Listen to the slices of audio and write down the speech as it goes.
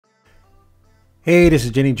Hey, this is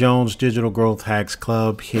Jenny Jones, Digital Growth Hacks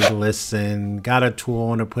Club. Here to listen. Got a tool I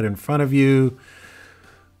want to put in front of you.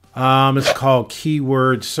 It's called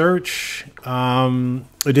Keyword Search.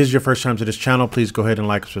 If it is your first time to this channel, please go ahead and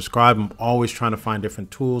like and subscribe. I'm always trying to find different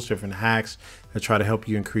tools, different hacks that try to help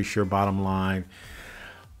you increase your bottom line.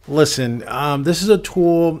 Listen, this is a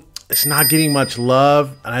tool. It's not getting much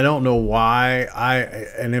love, and I don't know why.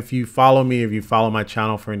 And if you follow me, if you follow my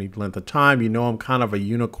channel for any length of time, you know I'm kind of a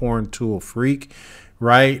unicorn tool freak,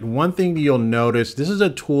 right? One thing that you'll notice, this is a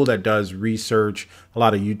tool that does research, a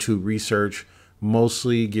lot of YouTube research,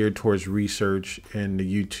 mostly geared towards research in the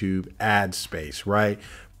YouTube ad space, right?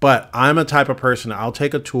 But I'm a type of person, I'll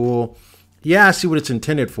take a tool, yeah, I see what it's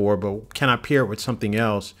intended for, but can I pair it with something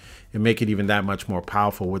else and make it even that much more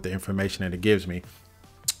powerful with the information that it gives me?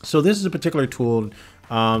 So this is a particular tool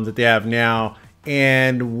that they have now.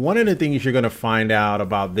 And one of the things you're going to find out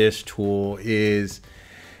about this tool is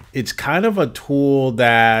it's kind of a tool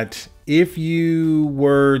that if you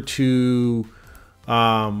were to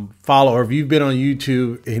follow, or if you've been on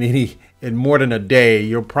YouTube in more than a day,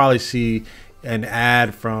 you'll probably see an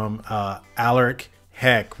ad from Alaric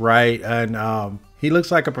Heck, right? And he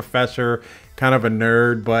looks like a professor, kind of a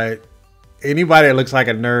nerd, but anybody that looks like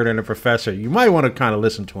a nerd and a professor, you might want to kind of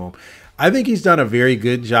listen to him. I think he's done a very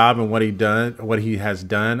good job in what he has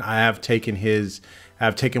done. I have taken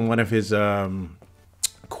one of his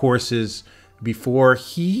courses before.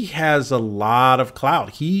 He has a lot of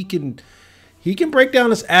clout. He can break down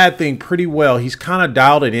this ad thing pretty well. He's kind of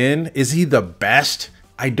dialed it in. Is he the best?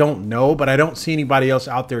 I don't know, but I don't see anybody else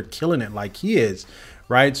out there killing it like he is,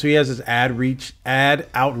 right? So he has his ad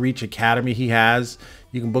outreach academy.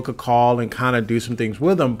 You can book a call and kind of do some things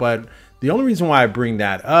with him. But the only reason why I bring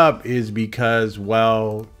that up is because,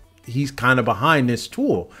 well, he's kind of behind this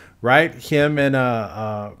tool, right? Him and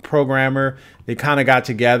a programmer, they kind of got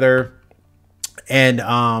together and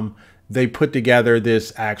they put together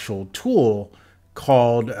this actual tool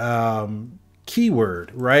called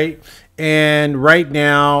Keyword, right? And right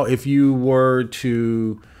now, if you were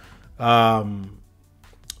to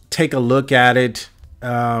take a look at it,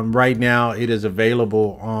 right now it is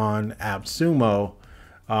available on AppSumo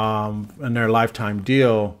in their lifetime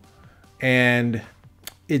deal, and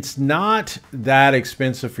it's not that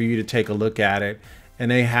expensive for you to take a look at it. And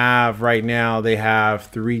they have right now, they have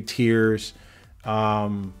 3 tiers,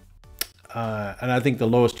 and I think the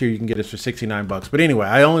lowest tier you can get is for 69 bucks. But anyway,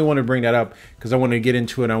 I only want to bring that up because I wanted to get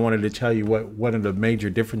into it. I wanted to tell you what one of the major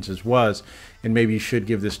differences was, and maybe you should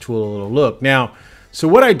give this tool a little look. Now, so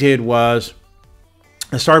what I did was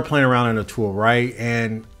I started playing around in the tool, right?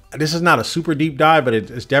 And this is not a super deep dive, but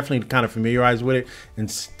it's definitely kind of familiarized with it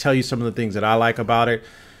and tell you some of the things that I like about it.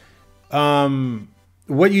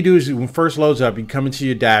 What you do is when it first loads up, you come into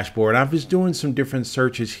your dashboard. I've just doing some different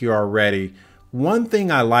searches here already. One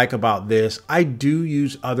thing I like about this, I do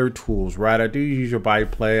use other tools, right? I do use your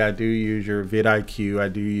BytePlay, I do use your vidIQ, I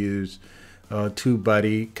do use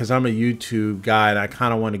TubeBuddy because I'm a YouTube guy and I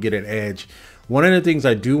kind of want to get an edge. One of the things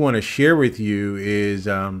I do want to share with you is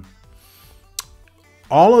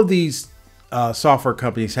all of these software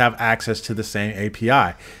companies have access to the same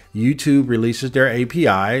API. YouTube releases their API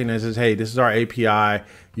and it says, hey, this is our API.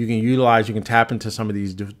 You can utilize, you can tap into some of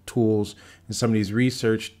these tools and some of these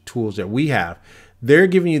research tools that we have. They're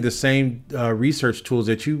giving you the same research tools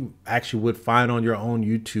that you actually would find on your own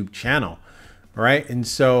YouTube channel, right? And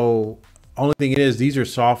so only thing is, these are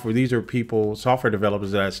software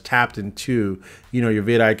developers that's tapped into, you know, your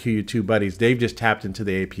vidIQ, your TubeBuddies. They've just tapped into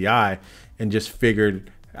the API and just figured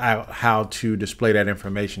out how to display that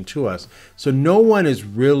information to us. So no one has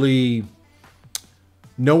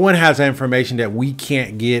that information that we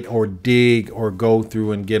can't get or dig or go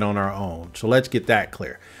through and get on our own. So let's get that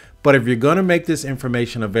clear. But if you're going to make this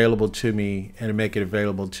information available to me and make it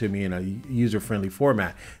available to me in a user-friendly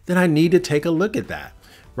format, then I need to take a look at that.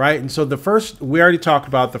 Right. And so we already talked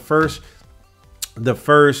about the first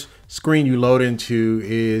screen you load into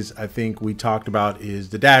is, I think we talked about,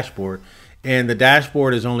 is the dashboard. And the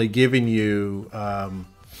dashboard is only giving you, gosh,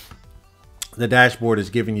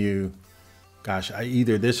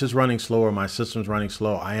 either this is running slow or my system's running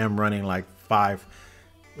slow. I am running like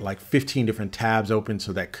 15 different tabs open.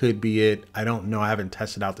 So that could be it. I don't know. I haven't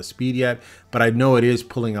tested out the speed yet, but I know it is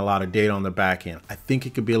pulling a lot of data on the back end. I think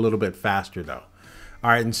it could be a little bit faster though. All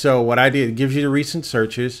right, and so what I did, it gives you the recent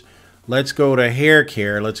searches. Let's go to hair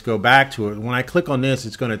care. Let's go back to it. When I click on this,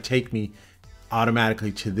 it's going to take me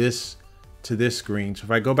automatically to this screen. So if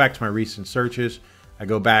I go back to my recent searches, I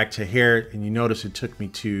go back to hair, and you notice it took me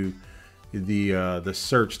to the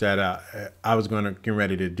search that I was going to get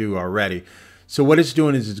ready to do already. So what it's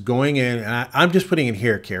doing is it's going in, and I'm just putting in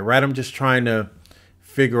hair care, right? I'm just trying to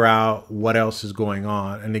figure out what else is going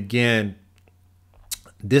on. And again,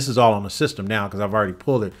 this is all on the system now because I've already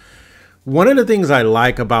pulled it. One of the things I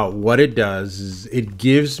like about what it does is it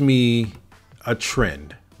gives me a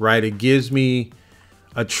trend, right? It gives me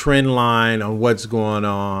a trend line on what's going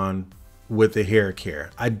on with the hair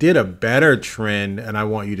care. I did a better trend, and I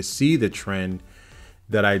want you to see the trend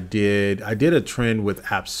that I did. I did a trend with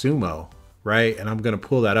AppSumo, right? And I'm going to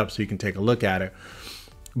pull that up so you can take a look at it.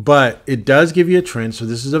 But it does give you a trend. So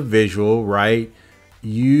this is a visual, right?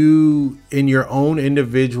 You, in your own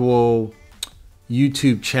individual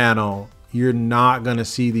YouTube channel, you're not going to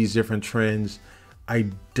see these different trends. I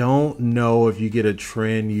don't know if you get a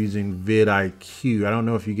trend using vidIQ. I don't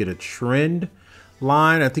know if you get a trend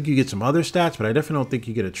line. I think you get some other stats, but I definitely don't think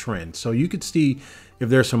you get a trend. So you could see if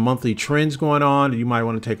there's some monthly trends going on that you might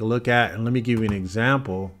want to take a look at. And let me give you an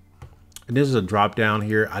example. And this is a drop down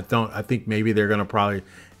here. I think maybe they're going to probably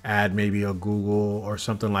add maybe a Google or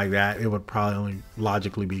something like that. It would probably only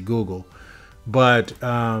logically be Google. But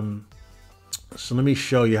so let me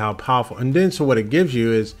show you how powerful. And then so what it gives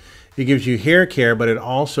you is it gives you hair care, but it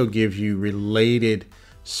also gives you related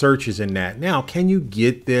searches in that. Now, can you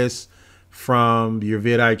get this from your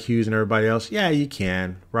vidIQs and everybody else? Yeah, you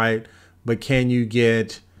can, right? But can you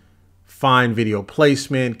get find video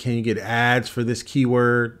placement? Can you get ads for this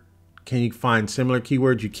keyword? Can you find similar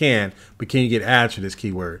keywords? You can, but can you get ads for this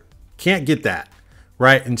keyword? Can't get that,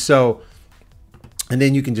 right? And so, and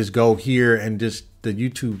then you can just go here and just the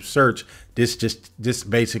YouTube search. This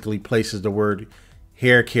basically places the word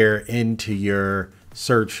hair care into your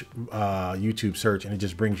search, YouTube search, and it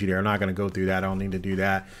just brings you there. I'm not going to go through that. I don't need to do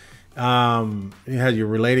that. It has your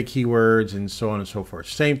related keywords and so on and so forth.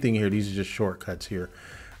 Same thing here. These are just shortcuts here.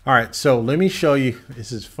 All right, so let me show you.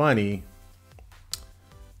 This is funny.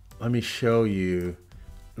 Let me show you.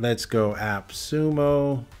 Let's go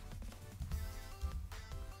AppSumo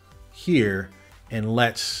here, and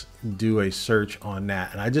let's do a search on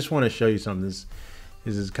that. And I just want to show you something. This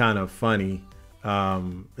is kind of funny.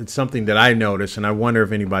 It's something that I noticed, and I wonder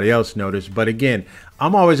if anybody else noticed. But again,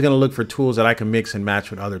 I'm always going to look for tools that I can mix and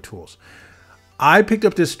match with other tools. I picked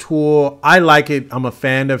up this tool. I like it. I'm a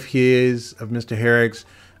fan of Mr. Herrick's.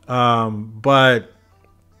 But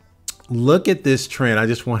look at this trend. I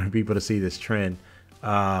just wanted people to see this trend.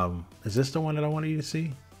 Is this the one that I wanted you to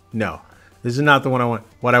see? No, this is not the one I want.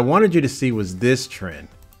 What I wanted you to see was this trend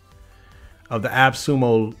of the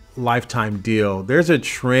AppSumo lifetime deal. There's a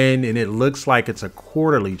trend, and it looks like it's a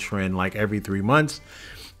quarterly trend, like every 3 months.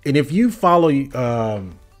 And if you follow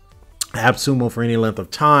AppSumo for any length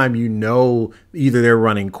of time, you know either they're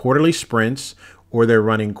running quarterly sprints or they're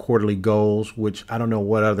running quarterly goals, which I don't know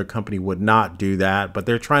what other company would not do that, but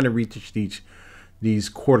they're trying to reach these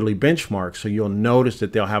quarterly benchmarks. So you'll notice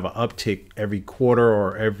that they'll have an uptick every quarter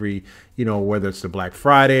or every, whether it's the Black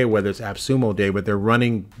Friday, whether it's AppSumo Day, but they're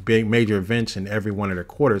running big major events in every one of their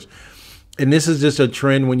quarters. And this is just a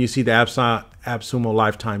trend when you see the AppSumo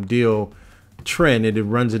lifetime deal trend, and it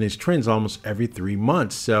runs in its trends almost every 3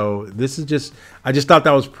 months. So this is just, I just thought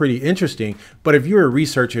that was pretty interesting. But if you're a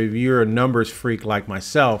researcher, if you're a numbers freak like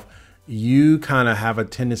myself, you kind of have a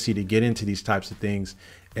tendency to get into these types of things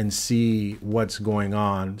and see what's going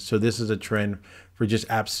on. So this is a trend for just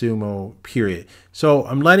AppSumo, period. So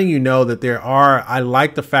I'm letting you know that I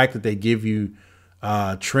like the fact that they give you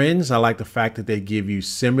trends. I like the fact that they give you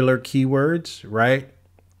similar keywords, right?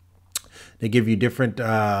 They give you different,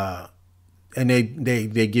 and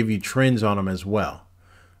they give you trends on them as well,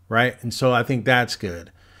 right? And so I think that's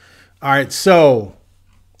good. All right, so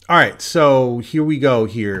here we go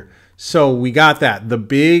here. So we got that. The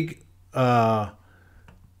big $1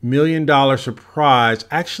 million surprise.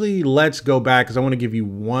 Actually, let's go back because I want to give you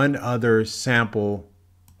one other sample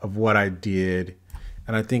of what I did.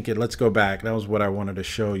 And I think let's go back. That was what I wanted to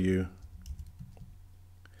show you.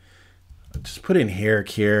 Just put in hair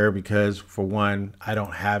care because for one, I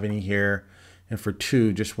don't have any hair. And for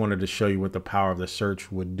two, just wanted to show you what the power of the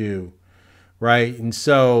search would do, right? And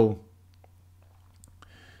so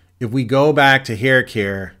if we go back to hair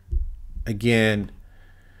care, again,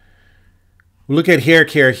 look at hair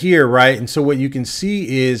care here, right? And so what you can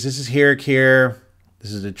see is this is hair care.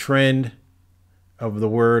 This is a trend of the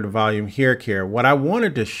word volume hair care. What I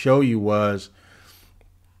wanted to show you was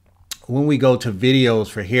when we go to videos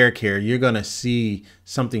for hair care, you're going to see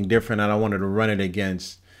something different. And I wanted to run it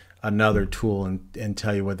against another tool and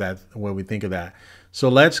tell you what we think of that. So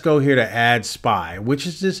let's go here to Ad Spy, which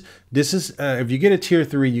is this is if you get a tier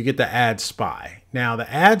 3, you get the Ad Spy. Now the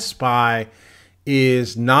Ad Spy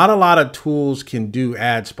is not a lot of tools can do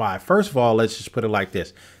Ad Spy. First of all, let's just put it like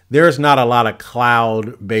this. there's not a lot of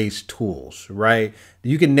cloud-based tools, right?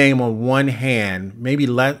 You can name on one hand,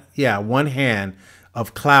 one hand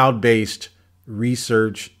of cloud-based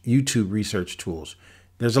research, YouTube research tools.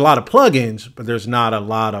 There's a lot of plugins, but there's not a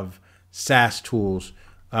lot of SaaS tools.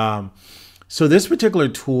 So this particular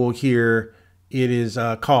tool here, it is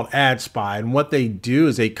called AdSpy. And what they do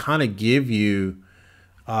is they kind of give you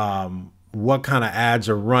what kind of ads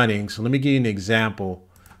are running. So let me give you an example,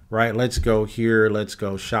 right? Let's go here. Let's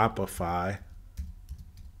go Shopify.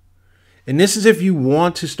 And this is if you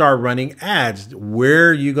want to start running ads, where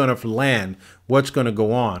are you going to land? What's going to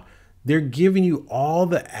go on? They're giving you all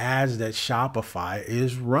the ads that Shopify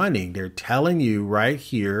is running. They're telling you right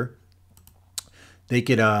here. They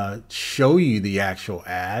could show you the actual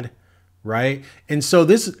ad, right? And so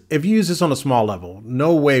this, if you use this on a small level,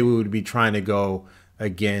 no way we would be trying to go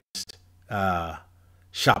against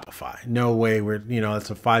Shopify. No way. It's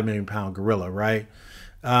a 5 million pound gorilla, right?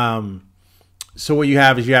 So what you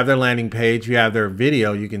have is you have their landing page, you have their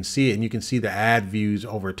video, you can see it, and you can see the ad views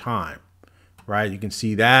over time, right? You can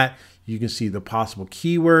see that. You can see the possible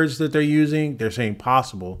keywords that they're using. They're saying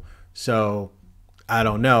possible. So I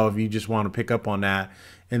don't know if you just want to pick up on that.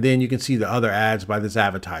 And then you can see the other ads by this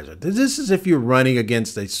advertiser. This is if you're running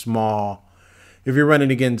against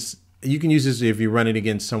you can use this if you're running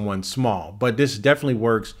against someone small, but this definitely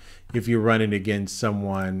works if you're running against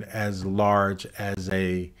someone as large as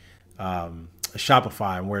a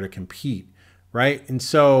Shopify and where to compete, right? And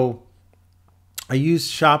so I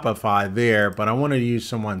used Shopify there, but I wanted to use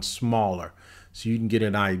someone smaller so you can get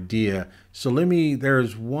an idea. So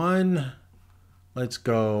there's one, let's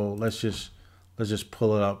just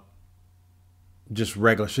pull it up, just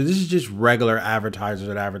regular. So this is just regular advertisers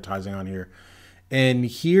that are advertising on here. And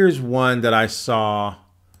here's one that I saw,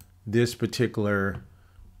 this particular,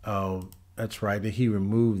 oh, that's right, that he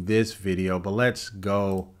removed this video, but let's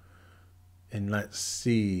go and let's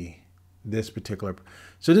see this particular.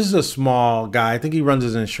 So this is a small guy. I think he runs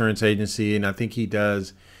his insurance agency, and I think he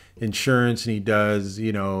does insurance, and he does,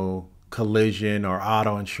 collision or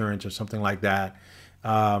auto insurance or something like that.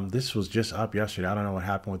 This was just up yesterday. I don't know what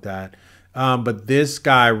happened with that. But this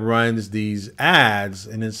guy runs these ads,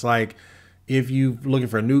 and it's like, if you're looking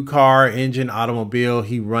for a new car, engine, automobile,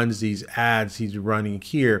 he runs these ads he's running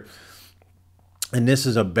here. And this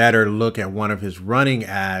is a better look at one of his running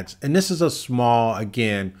ads. And this is a small,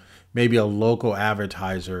 again, maybe a local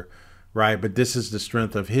advertiser, right? But this is the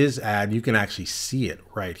strength of his ad. You can actually see it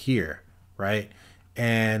right here, right?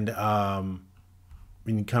 And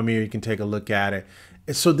when you come here, you can take a look at it.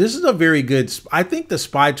 So this is a very good, I think the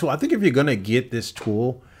spy tool, I think if you're going to get this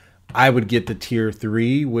tool, I would get the tier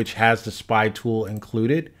 3, which has the spy tool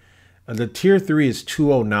included. The tier 3 is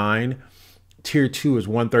 209. Tier 2 is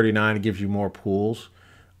 139. It gives you more pools.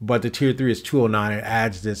 But the tier 3 is 209. It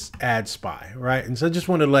adds this ad spy, right? And so I just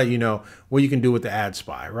wanted to let you know what you can do with the ad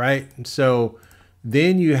spy, right? And so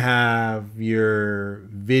then you have your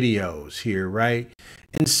videos here, right?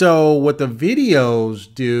 And so what the videos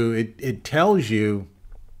do, it tells you,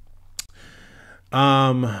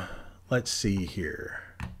 let's see here.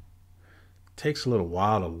 Takes a little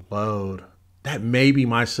while to load. That may be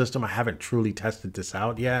my system. I haven't truly tested this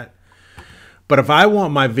out yet. But if I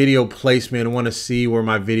want my video placement and want to see where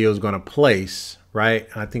my video is going to place, right?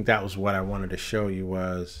 And I think that was what I wanted to show you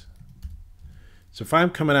was. So if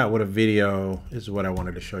I'm coming out with a video, this is what I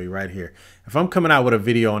wanted to show you right here. If I'm coming out with a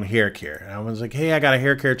video on hair care, and I was like, hey, I got a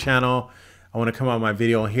hair care channel. I want to come out with my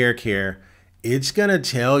video on hair care. It's going to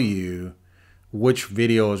tell you which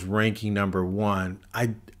video is ranking #1.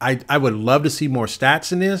 I would love to see more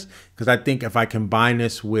stats in this, because I think if I combine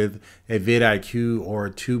this with a vidIQ or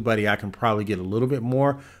a TubeBuddy, I can probably get a little bit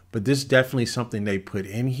more. But this is definitely something they put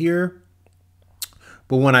in here.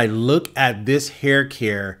 But when I look at this hair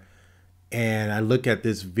care and I look at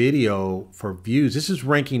this video for views, this is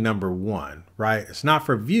ranking #1, right? It's not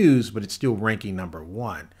for views, but it's still ranking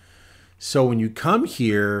 #1. So when you come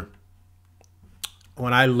here,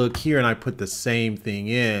 when I look here and I put the same thing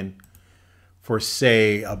in for,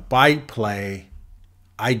 say, a bite play,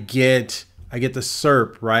 I get the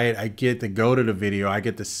SERP, right? I get to go to the video. I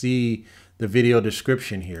get to see the video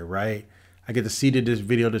description here, right? I get to see this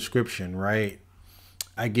video description, right?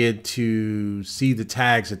 I get to see the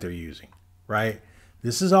tags that they're using, right?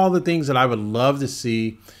 This is all the things that I would love to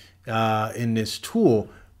see in this tool.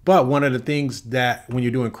 But one of the things that when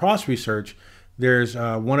you're doing cross research, there's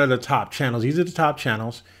one of the top channels. These are the top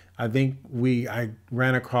channels. I think I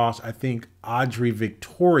ran across, I think, Audrey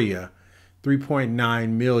Victoria,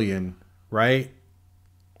 3.9 million, right?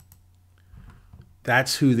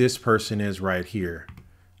 That's who this person is right here.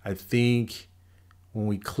 I think when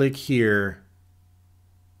we click here,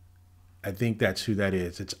 I think that's who that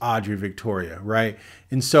is. It's Audrey Victoria, right?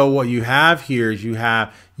 And so what you have here is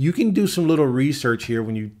you can do some little research here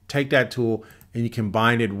when you take that tool and you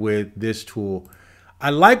combine it with this tool.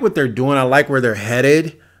 I like what they're doing. I like where they're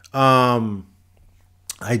headed.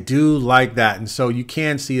 I do like that. And so you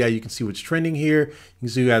can see that. You can see what's trending here. You can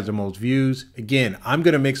see who has the most views. Again, I'm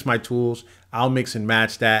going to mix my tools. I'll mix and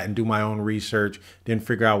match that and do my own research, then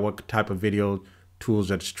figure out what type of video tools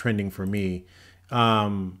that's trending for me.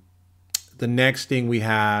 The next thing we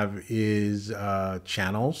have is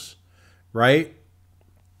channels, right?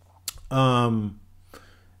 And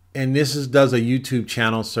this does a YouTube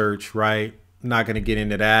channel search, right? I'm not going to get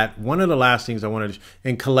into that. One of the last things I wanted to,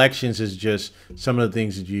 and collections is just some of the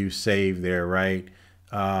things that you save there, right?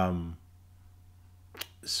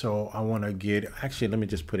 So I want to get, actually, let me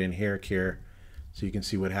just put in hair care so you can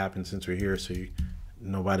see what happens since we're here. So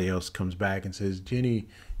nobody else comes back and says, Jenny,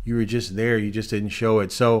 you were just there. You just didn't show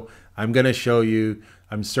it. So I'm going to show you,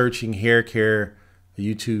 I'm searching hair care, a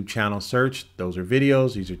YouTube channel search. Those are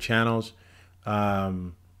videos. These are channels.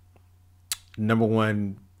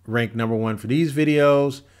 Ranked number one for these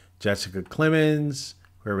videos, Jessica Clemens,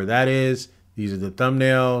 whoever that is. These are the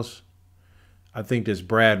thumbnails. I think this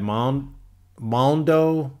Brad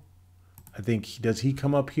Mondo. I think does he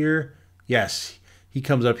come up here? Yes, he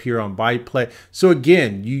comes up here on BytePlay. So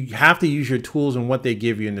again, you have to use your tools and what they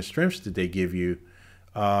give you and the strengths that they give you.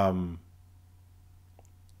 All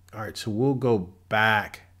right, so we'll go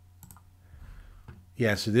back.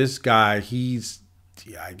 Yeah, so this guy,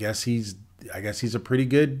 I guess he's a pretty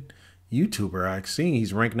good YouTuber. I've seen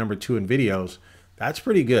he's ranked number 2 in videos. That's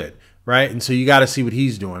pretty good, right? And so you got to see what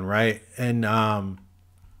he's doing, right? And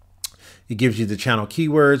it gives you the channel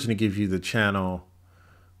keywords and it gives you the channel.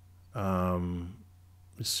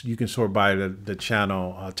 You can sort by the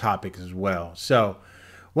channel topics as well. So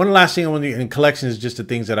one last thing I want to do in collections is just the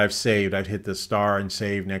things that I've saved. I've hit the star and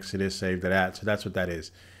save next to this, save to that. So that's what that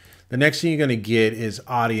is. The next thing you're going to get is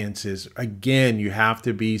audiences. Again, you have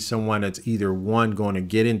to be someone that's either one going to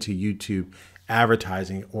get into YouTube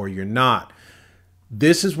advertising or you're not.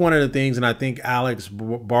 This is one of the things, and I think Alex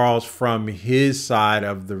borrows from his side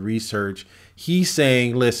of the research. He's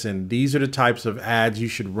saying, listen, these are the types of ads you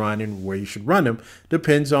should run and where you should run them.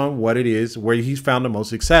 Depends on what it is, where he's found the most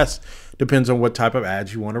success. Depends on what type of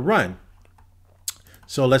ads you want to run.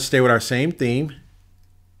 So let's stay with our same theme.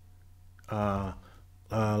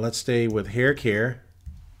 Let's stay with hair care.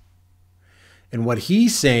 And what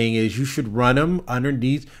he's saying is you should run them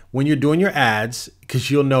underneath when you're doing your ads, because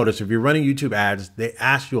you'll notice if you're running YouTube ads, they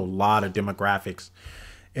ask you a lot of demographics.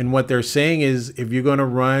 And what they're saying is if you're going to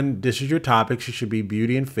run, this is your topics, you should be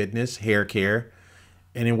beauty and fitness, hair care.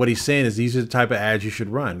 And then what he's saying is these are the type of ads you should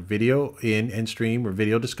run: video and stream, or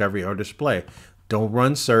video discovery or display. Don't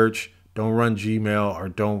run search, don't run Gmail, or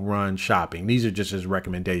don't run shopping. These are just his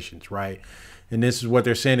recommendations, right? And this is what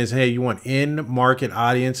they're saying is, hey, you want in-market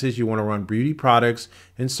audiences, you want to run beauty products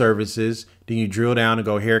and services, then you drill down and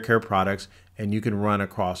go hair care products, and you can run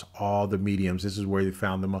across all the mediums. This is where they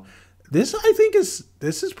found the most. This, I think,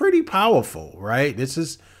 this is pretty powerful, right? This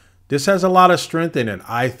has a lot of strength in it,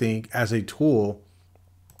 I think, as a tool.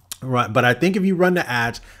 Right. But I think if you run the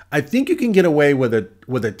ads, I think you can get away with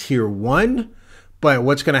a tier 1. But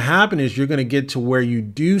what's going to happen is you're going to get to where you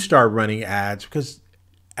do start running ads, because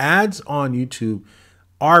ads on YouTube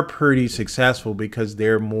are pretty successful because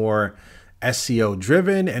they're more SEO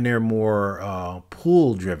driven and they're more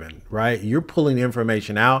pull driven, right? You're pulling the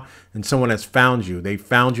information out and someone has found you. They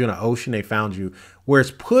found you in an ocean. They found you.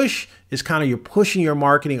 Whereas push is kind of you're pushing your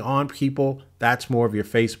marketing on people. That's more of your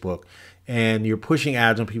Facebook, and you're pushing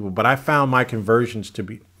ads on people. But I found my conversions to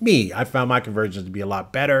be a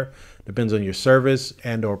lot better. Depends on your service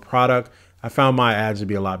and or product. I found my ads to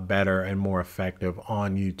be a lot better and more effective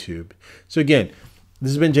on YouTube. So again, this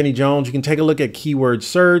has been Jenny Jones. You can take a look at keyword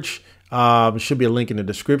search. Should be a link in the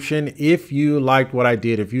description. If you liked what I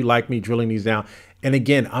did, if you like me drilling these down, and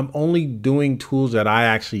again, I'm only doing tools that I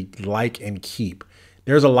actually like and keep.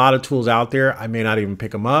 There's a lot of tools out there. I may not even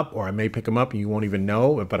pick them up, or I may pick them up and you won't even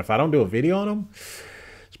know. But if I don't do a video on them,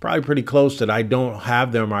 it's probably pretty close that I don't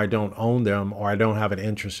have them, or I don't own them, or I don't have an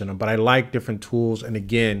interest in them. But I like different tools. And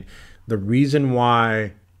again, the reason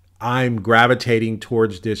why I'm gravitating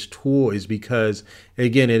towards this tool is because,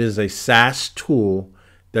 again, it is a SaaS tool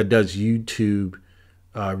that does YouTube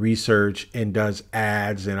research and does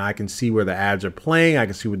ads, and I can see where the ads are playing. I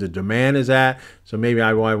can see where the demand is at. So maybe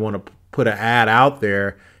I want to put an ad out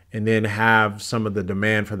there and then have some of the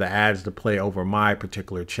demand for the ads to play over my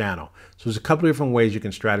particular channel. So there's a couple of different ways you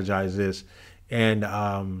can strategize this. And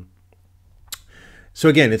So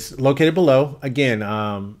again, it's located below. Again,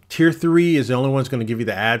 tier 3 is the only one that's going to give you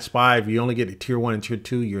the ad spy. If you only get a tier 1 and tier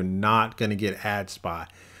 2, you're not going to get ad spy.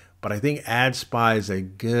 But I think ad spy is a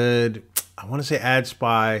good, I want to say ad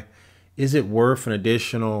spy, is it worth an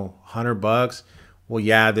additional $100? Well,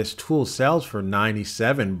 yeah, this tool sells for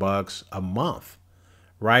 $97 a month,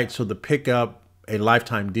 right? So to pick up a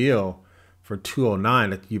lifetime deal for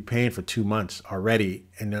 $209, you're paying for 2 months already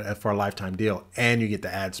and for a lifetime deal, and you get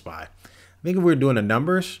the ad spy. I think if we're doing the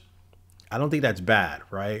numbers, I don't think that's bad,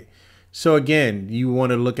 right? So again, you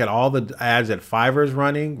want to look at all the ads that Fiverr is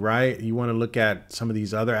running, right? You want to look at some of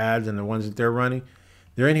these other ads and the ones that they're running.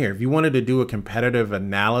 They're in here. If you wanted to do a competitive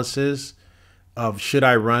analysis of should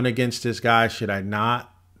I run against this guy, should I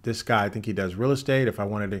not? This guy, I think he does real estate. If I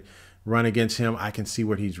wanted to run against him, I can see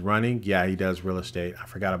what he's running. Yeah, he does real estate. I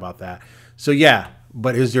forgot about that. So yeah,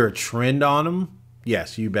 but is there a trend on him?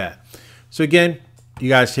 Yes, you bet. So again, you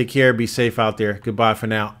guys take care. Be safe out there. Goodbye for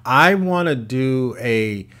now. I want to do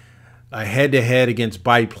a head-to-head against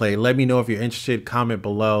BytePlay. Let me know if you're interested. Comment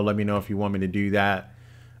below. Let me know if you want me to do that.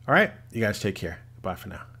 All right. You guys take care. Goodbye for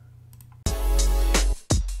now.